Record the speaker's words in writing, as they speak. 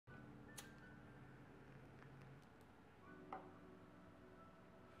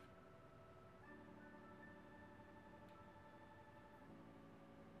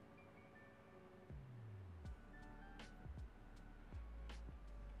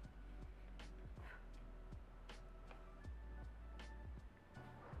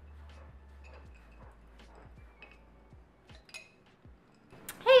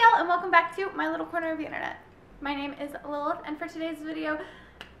welcome back to my little corner of the internet. My name is Lilith, and for today's video,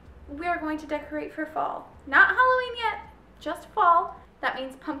 we are going to decorate for fall. Not Halloween yet, just fall. That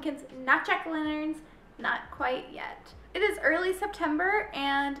means pumpkins, not jack-o'-lanterns, not quite yet. It is early September,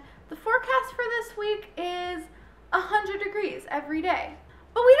 and the forecast for this week is 100 degrees every day.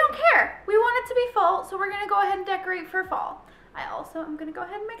 But we don't care. We want it to be fall, so we're gonna go ahead and decorate for fall. I also am gonna go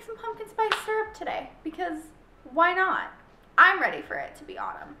ahead and make some pumpkin spice syrup today, because why not? I'm ready for it to be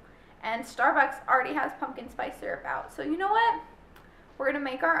autumn. And Starbucks already has pumpkin spice syrup out. So you know what? We're gonna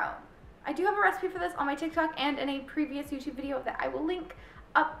make our own. I do have a recipe for this on my TikTok and in a previous YouTube video that I will link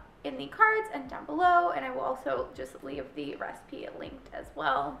up in the cards and down below. And I will also just leave the recipe linked as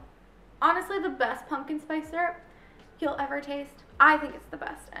well. Honestly, the best pumpkin spice syrup you'll ever taste. I think it's the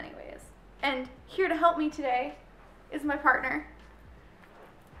best anyways. And here to help me today is my partner.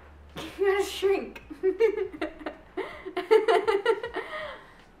 You gotta shrink.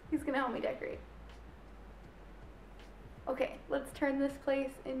 He's gonna help me decorate. Okay, let's turn this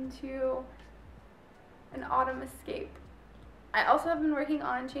place into an autumn escape. I also have been working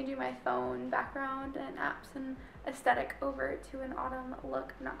on changing my phone background and apps and aesthetic over to an autumn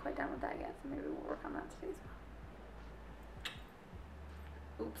look. I'm not quite done with that yet, so maybe we'll work on that today as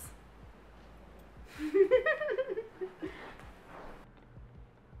well. Oops.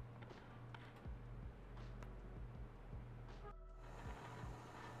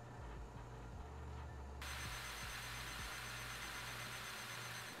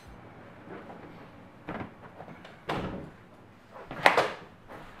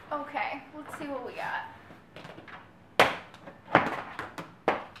 Okay, let's see what we got.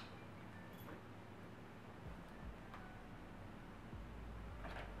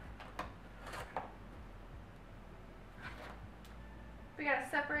 We gotta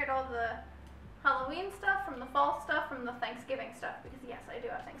separate all the Halloween stuff from the fall stuff from the Thanksgiving stuff, because yes, I do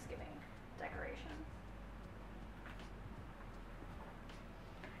have Thanksgiving decorations.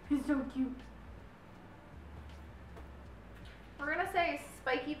 He's so cute. We're gonna say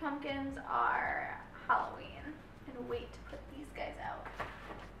spiky pumpkins are Halloween and wait to put these guys out.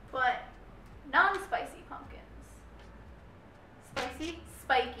 But non-spicy pumpkins,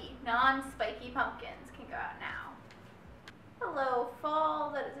 spiky, non-spiky pumpkins can go out now. Hello,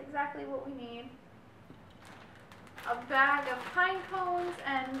 fall. That is exactly what we need. A bag of pine cones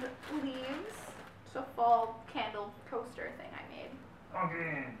and leaves. It's a fall candle coaster thing I made.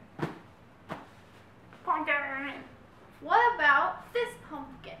 Pumpkin! What about this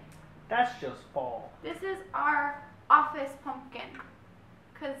pumpkin? That's just fall. This is our office pumpkin,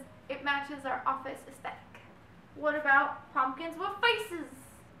 because it matches our office aesthetic. What about pumpkins with faces?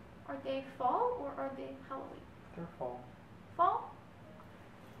 Are they fall or are they Halloween? They're fall. Fall?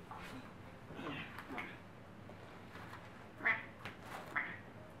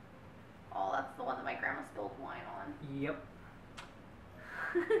 Oh, that's the one that my grandma spilled wine on. Yep.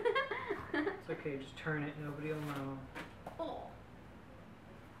 It's okay, just turn it, nobody will know. Oh.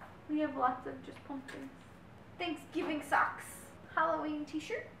 We have lots of just pumpkins. Thanksgiving socks. Halloween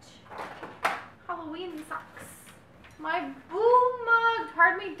t-shirt. Halloween socks. My boo mug.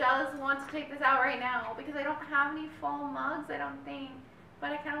 Part of me does want to take this out right now because I don't have any fall mugs, I don't think.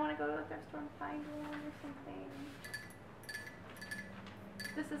 But I kind of want to go to the thrift store and find one or something.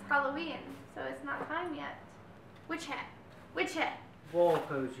 This is Halloween, so it's not time yet. Witch hat. Witch hat. Wall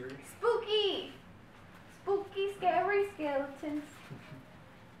posers. Spooky. Spooky, scary skeletons.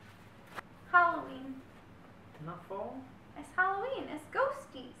 Halloween. Not fall? It's Halloween. It's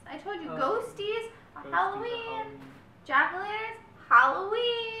ghosties. I told you, Oh. ghosties are Ghosties Halloween. are Jack-o'-lanterns,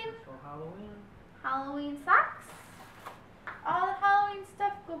 Halloween. So Halloween. Halloween socks. All the Halloween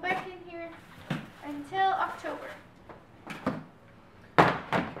stuff go back in here until October.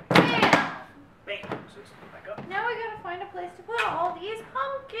 Bam! Bam! So it's back up. Now we gotta find a place to put all these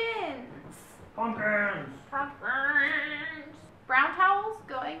pumpkins. Pumpkins! Pumpkins. Brown towels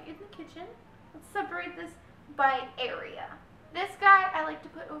going in the kitchen. Let's separate this by area. This guy I like to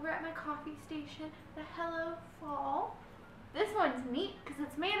put over at my coffee station, the Hello Fall. This one's neat because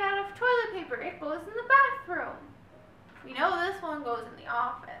it's made out of toilet paper. It goes in the bathroom. We know this one goes in the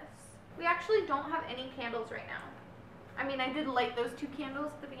office. We actually don't have any candles right now. I mean, I did light those 2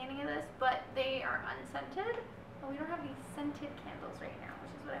 candles at the beginning of this, but they are unscented. And we don't have any scented candles right now,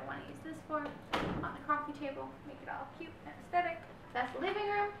 which is what I want to use this for. On the coffee table, make it all cute and aesthetic. That's living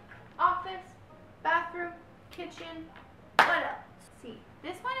room, office, bathroom, kitchen. What else? See,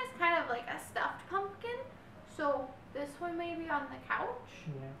 this one is kind of like a stuffed pumpkin, so this one may be on the couch.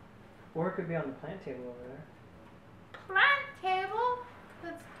 Yeah. Or it could be on the plant table over there. Plant table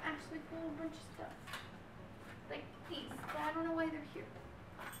that's actually full of a bunch of stuff. Like these, but I don't know why they're here.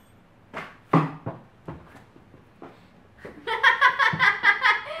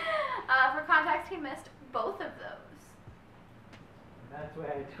 That's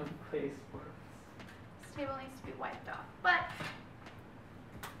why I don't play sports. This table needs to be wiped off, but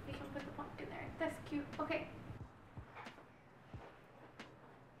we can put the pumpkin there. That's cute. Okay.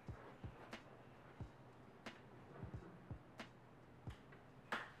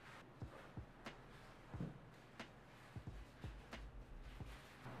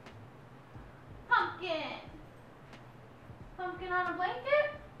 Pumpkin. Pumpkin on a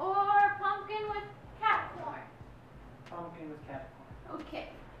blanket or pumpkin with cat corn? Pumpkin with cat corn. Okay.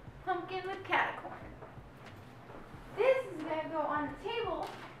 Pumpkin with cat corn. This is going to go on the table,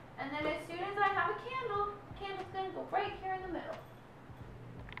 and then as soon as I have a candle, the candle's going to go right here in the middle.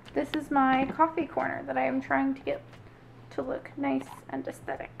 This is my coffee corner that I am trying to get to look nice and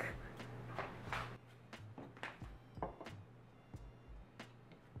aesthetic.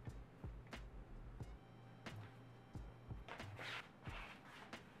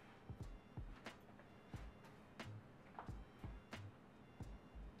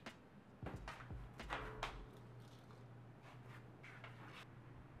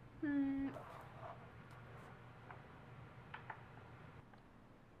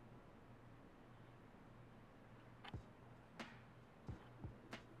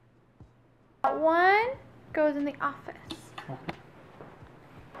 That one goes in the office.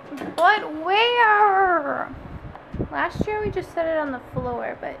 But where? Last year we just set it on the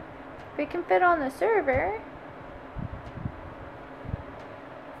floor, but if it can fit on the server.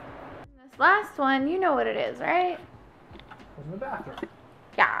 This last one, you know what it is, right? Goes in the bathroom.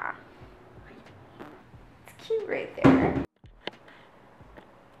 Yeah. It's cute right there.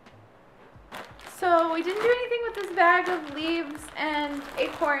 So we didn't do anything with this bag of leaves and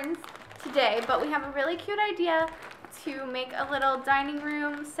acorns today, but we have a really cute idea to make a little dining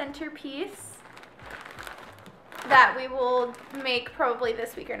room centerpiece that we will make probably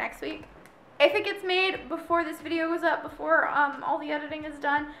this week or next week. If it gets made before this video goes up, before all the editing is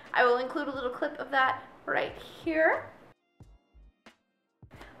done, I will include a little clip of that right here.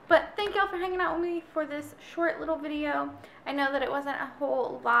 But thank y'all for hanging out with me for this short little video. I know that it wasn't a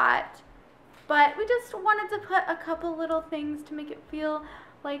whole lot, but we just wanted to put a couple little things to make it feel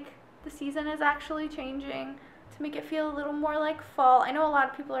like the season is actually changing, to make it feel a little more like fall. I know a lot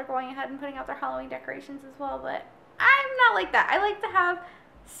of people are going ahead and putting out their Halloween decorations as well, but I'm not like that. I like to have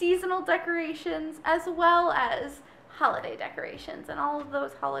seasonal decorations as well as holiday decorations, and all of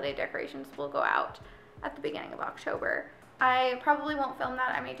those holiday decorations will go out at the beginning of October. I probably won't film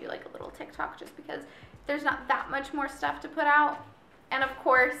that. I may do like a little TikTok just because there's not that much more stuff to put out. And of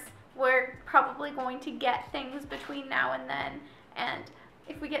course, we're probably going to get things between now and then, and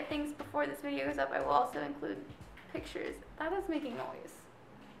if we get things before this video goes up, I will also include pictures. That is making noise.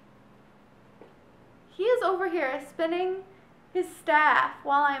 He is over here spinning his staff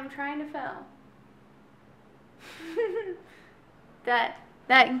while I am trying to film.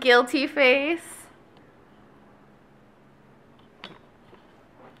 that guilty face.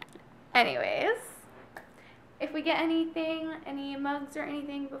 Anyways, if we get anything, any mugs or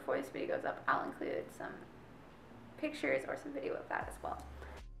anything before this video goes up, I'll include some pictures or some video of that as well.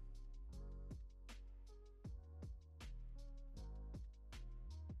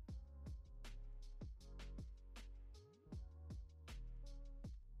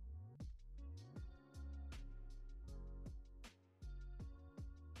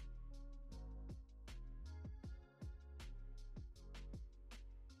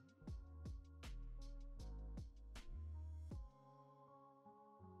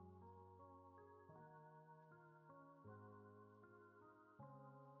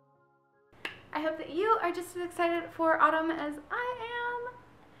 I hope that you are just as excited for autumn as I am,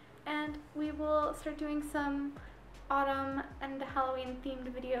 and we will start doing some autumn and Halloween themed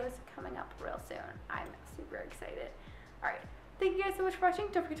videos coming up real soon. I'm super excited. Alright, thank you guys so much for watching.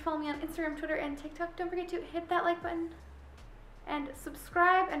 Don't forget to follow me on Instagram, Twitter, and TikTok. Don't forget to hit that like button and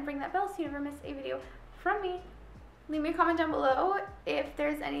subscribe and ring that bell so you never miss a video from me. Leave me a comment down below if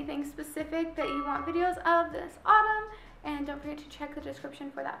there's anything specific that you want videos of this autumn. And don't forget to check the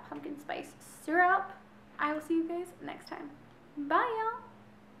description for that pumpkin spice syrup. I will see you guys next time. Bye, y'all.